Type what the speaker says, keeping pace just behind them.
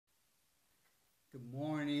Good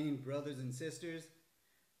morning, brothers and sisters.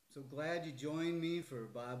 So glad you joined me for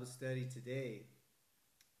Bible study today.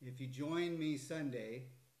 If you joined me Sunday,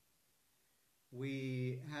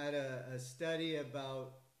 we had a study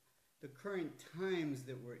about the current times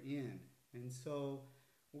that we're in. And so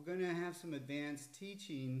we're going to have some advanced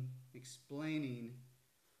teaching explaining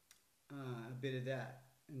a bit of that.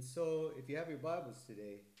 And so if you have your Bibles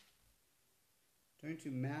today, turn to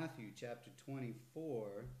Matthew chapter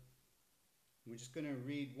 24. We're just going to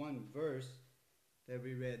read one verse that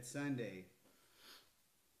we read Sunday.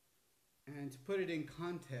 And to put it in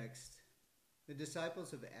context, the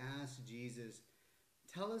disciples have asked Jesus,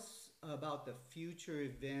 tell us about the future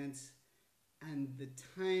events and the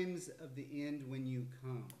times of the end when you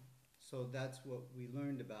come. So that's what we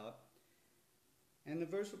learned about. And the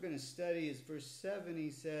verse we're going to study is verse 7.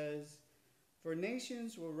 He says, "For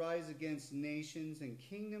nations will rise against nations and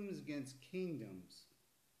kingdoms against kingdoms.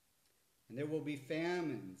 And there will be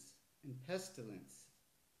famines and pestilence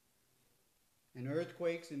and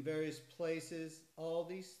earthquakes in various places. All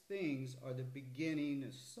these things are the beginning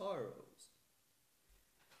of sorrows."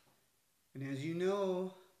 And as you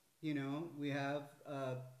know, we have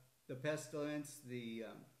the pestilence, the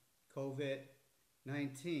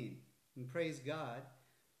COVID-19. And praise God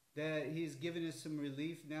that He's given us some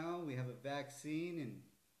relief now. We have a vaccine and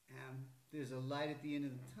there's a light at the end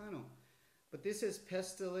of the tunnel. But this is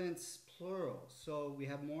pestilence plural, so we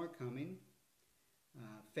have more coming.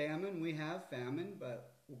 Famine, we have famine,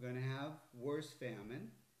 but we're going to have worse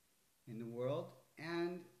famine in the world.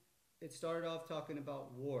 And it started off talking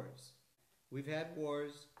about wars. We've had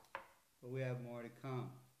wars, but we have more to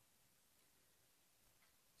come.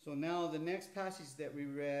 So now the next passage that we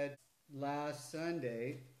read last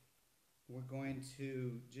Sunday, we're going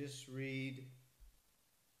to just read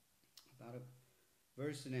about a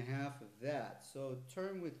verse and a half of that. So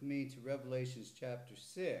turn with me to Revelations chapter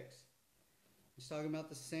 6. It's talking about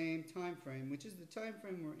the same time frame, which is the time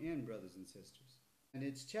frame we're in, brothers and sisters. And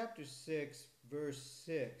it's chapter 6, verse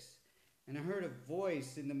 6. "And I heard a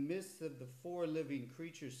voice in the midst of the four living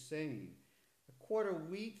creatures saying, a quarter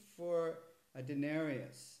wheat for a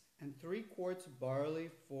denarius, and 3 quarts barley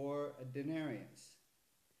for a denarius.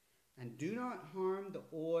 And do not harm the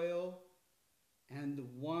oil and the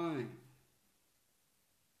wine."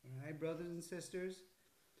 All right, brothers and sisters?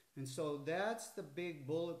 And so that's the big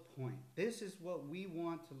bullet point. This is what we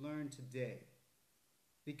want to learn today.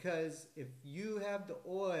 Because if you have the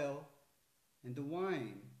oil and the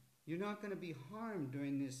wine, you're not going to be harmed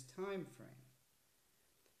during this time frame.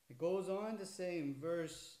 It goes on to say in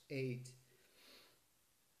verse 8,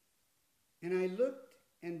 "And I looked,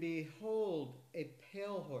 and behold, a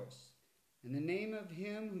pale horse, and the name of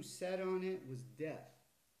him who sat on it was Death.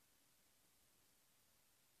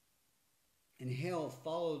 And hell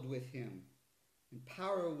followed with him, and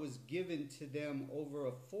power was given to them over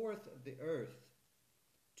 1/4 of the earth,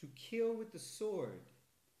 to kill with the sword,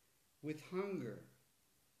 with hunger,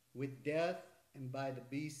 with death, and by the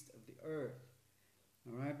beast of the earth."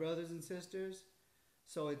 All right, brothers and sisters?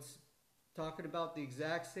 So it's talking about the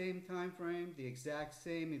exact same time frame, the exact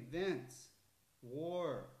same events: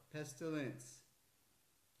 war, pestilence,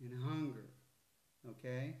 and hunger.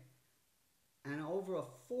 Okay? And over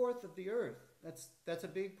 1/4 of the earth. That's a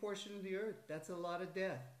big portion of the earth. That's a lot of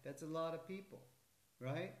death. That's a lot of people,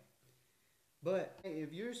 right? But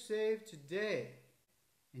if you're saved today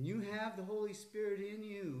and you have the Holy Spirit in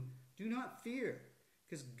you, do not fear,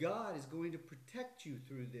 because God is going to protect you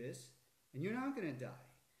through this, and you're not going to die.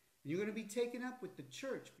 And you're going to be taken up with the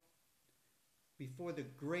church before the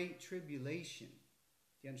great tribulation.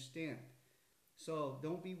 Do you understand? So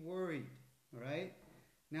don't be worried, all right?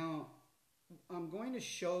 Now, I'm going to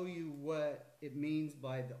show you what it means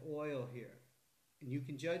by the oil here. And you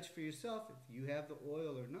can judge for yourself if you have the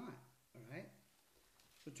oil or not. All right?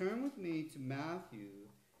 So turn with me to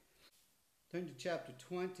Matthew. Turn to chapter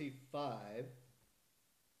 25.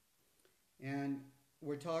 And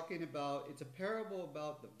we're talking about, it's a parable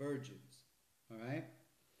about the virgins. All right?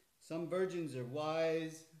 Some virgins are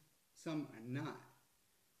wise, some are not.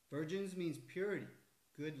 Virgins means purity.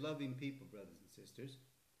 Good, loving people, brothers and sisters.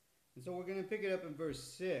 And so we're going to pick it up in verse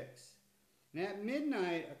 6. "And at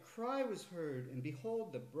midnight a cry was heard, and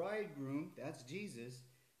behold, the bridegroom," that's Jesus,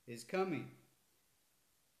 "is coming.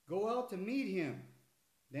 Go out to meet him."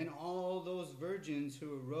 Then all those virgins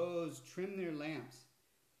who arose trimmed their lamps.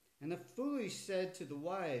 And the foolish said to the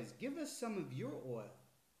wise, "Give us some of your oil,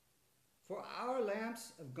 for our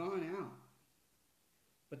lamps have gone out."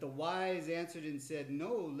 But the wise answered and said,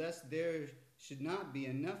 "No, lest there should not be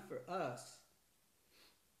enough for us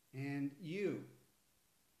and you.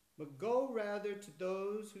 but go rather to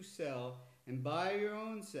those who sell and buy your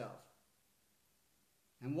own self.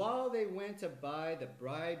 And while they went to buy, the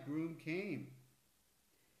bridegroom came.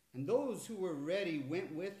 And those who were ready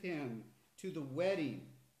went with him to the wedding,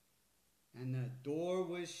 and the door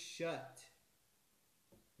was shut.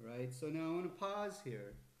 Right? So now I want to pause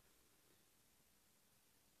here.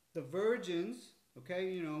 The virgins,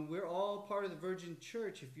 okay, we're all part of the virgin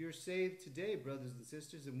church if you're saved today, brothers and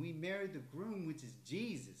sisters, and we married the groom, which is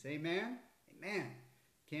Jesus. Amen? Amen.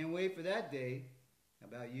 Can't wait for that day. How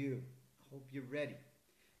about you? I hope you're ready.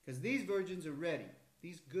 Because these virgins are ready.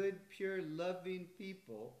 These good, pure, loving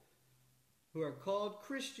people who are called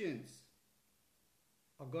Christians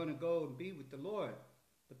are going to go and be with the Lord.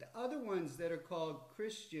 But the other ones that are called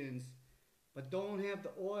Christians but don't have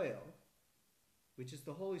the oil, which is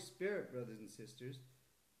the Holy Spirit, brothers and sisters,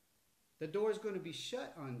 the door is going to be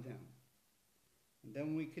shut on them. And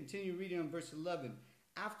then we continue reading on verse 11.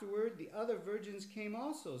 Afterward, the other virgins came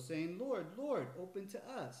also, saying, Lord, Lord, open to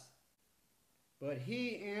us. But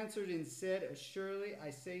he answered and said, Assuredly, I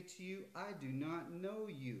say to you, I do not know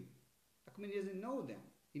you. How come he doesn't know them?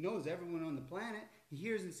 He knows everyone on the planet. He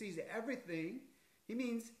hears and sees everything. He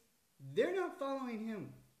means they're not following him.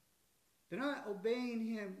 They're not obeying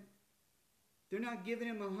him. They're not giving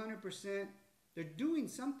him 100%. They're doing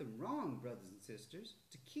something wrong, brothers and sisters,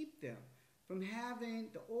 to keep them from having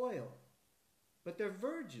the oil. But they're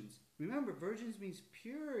virgins. Remember, virgins means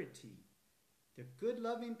purity. They're good,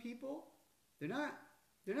 loving people. They're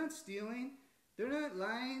not stealing. They're not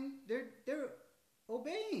lying. They're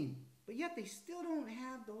obeying. But yet they still don't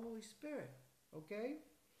have the Holy Spirit. Okay?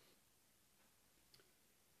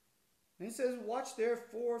 And it says, Watch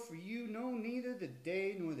therefore, for you know neither the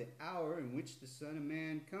day nor the hour in which the Son of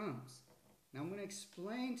Man comes. Now I'm going to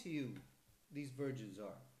explain to you these virgins are.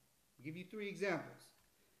 I'll give you 3 examples.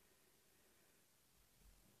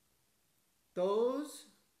 Those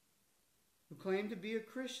who claim to be a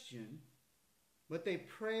Christian, but they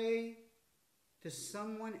pray to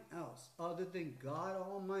someone else other than God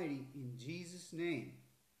Almighty in Jesus' name.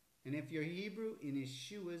 And if you're Hebrew, in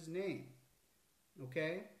Yeshua's name.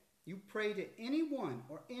 Okay? You pray to anyone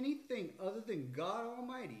or anything other than God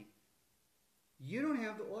Almighty, you don't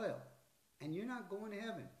have the oil. And you're not going to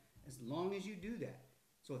heaven as long as you do that.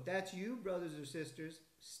 So if that's you, brothers or sisters,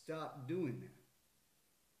 stop doing that.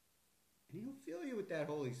 And he'll fill you with that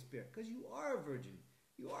Holy Spirit because you are a virgin.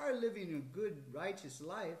 You are living a good, righteous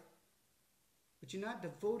life, but you're not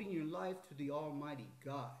devoting your life to the Almighty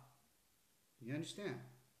God. You understand?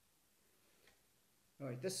 All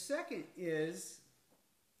right. The second is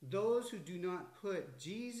those who do not put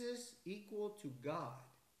Jesus equal to God.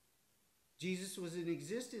 Jesus was in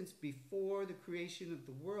existence before the creation of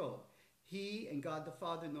the world. He and God the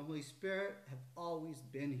Father and the Holy Spirit have always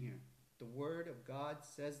been here. The Word of God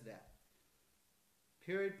says that.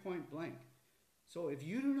 Period, point blank. So if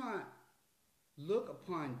you do not look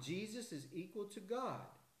upon Jesus as equal to God,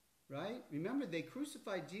 right? Remember, they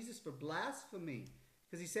crucified Jesus for blasphemy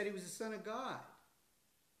because he said he was the Son of God.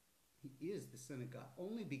 He is the Son of God,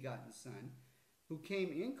 only begotten Son, who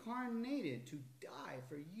came incarnated to die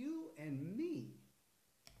for you and me.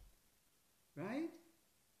 Right?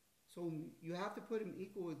 So you have to put him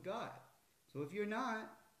equal with God. So if you're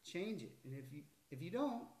not, change it. And if you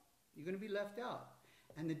don't, you're going to be left out.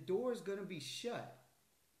 And the door is going to be shut.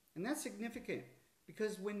 And that's significant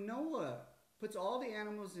because when Noah puts all the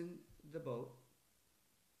animals in the boat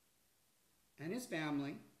and his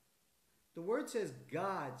family, the word says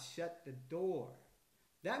God shut the door.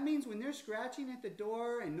 That means when they're scratching at the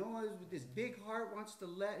door and Noah with his big heart wants to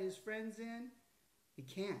let his friends in, he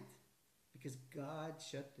can't because God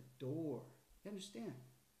shut the door. You understand?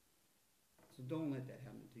 So don't let that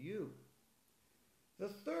happen to you. The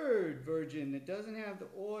third virgin that doesn't have the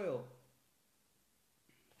oil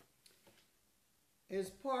is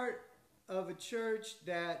part of a church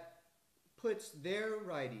that puts their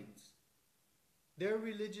writings, their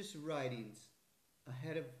religious writings,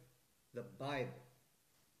 ahead of the Bible.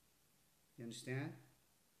 You understand?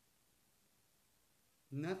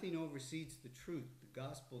 Nothing oversees the truth, the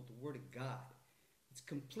gospel, the word of God. It's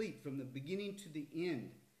complete from the beginning to the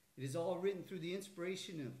end. It is all written through the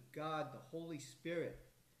inspiration of God, the Holy Spirit.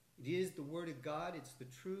 It is the word of God. It's the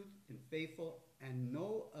truth and faithful, and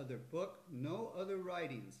no other book, no other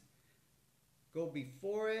writings go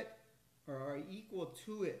before it or are equal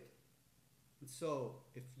to it. And so,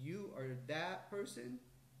 if you are that person,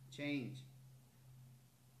 change,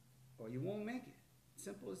 or you won't make it.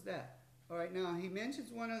 Simple as that. All right, now he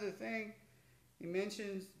mentions one other thing. He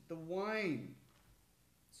mentions the wine.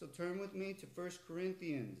 So turn with me to 1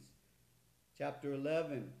 Corinthians chapter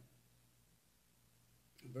 11.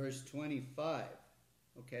 verse 25.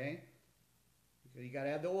 Okay? Because you got to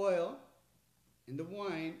have the oil and the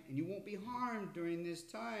wine, and you won't be harmed during this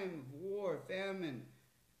time of war, famine,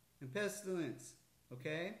 and pestilence.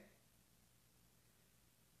 Okay?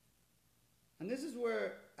 And this is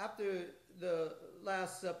where, after the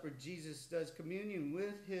Last Supper, Jesus does communion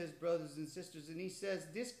with his brothers and sisters, and he says,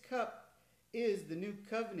 "This cup is the new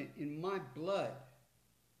covenant in my blood.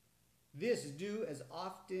 This do as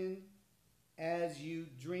often as you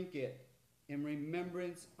drink it in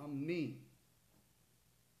remembrance of me."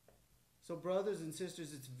 So, brothers and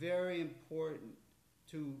sisters, it's very important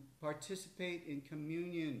to participate in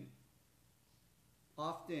communion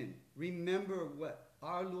often. Remember what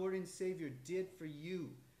our Lord and Savior did for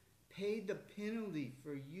you, paid the penalty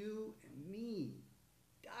for you and me,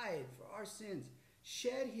 died for our sins,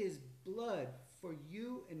 shed his blood for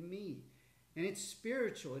you and me. And it's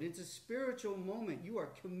spiritual, and it's a spiritual moment. You are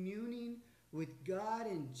communing with God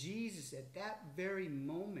and Jesus at that very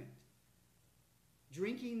moment.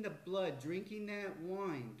 Drinking the blood, drinking that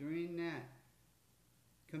wine during that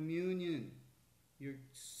communion. Your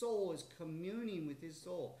soul is communing with his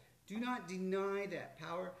soul. Do not deny that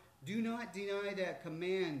power. Do not deny that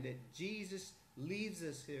command that Jesus leaves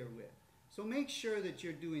us here with. So make sure that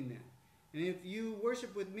you're doing that. And if you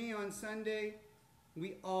worship with me on Sunday,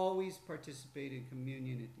 we always participate in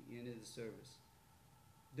communion at the end of the service.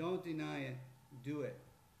 Don't deny it. Do it.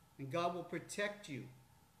 And God will protect you.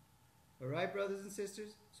 All right, brothers and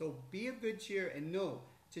sisters? So be of good cheer and know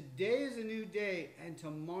today is a new day and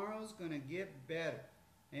tomorrow's going to get better.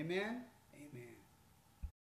 Amen?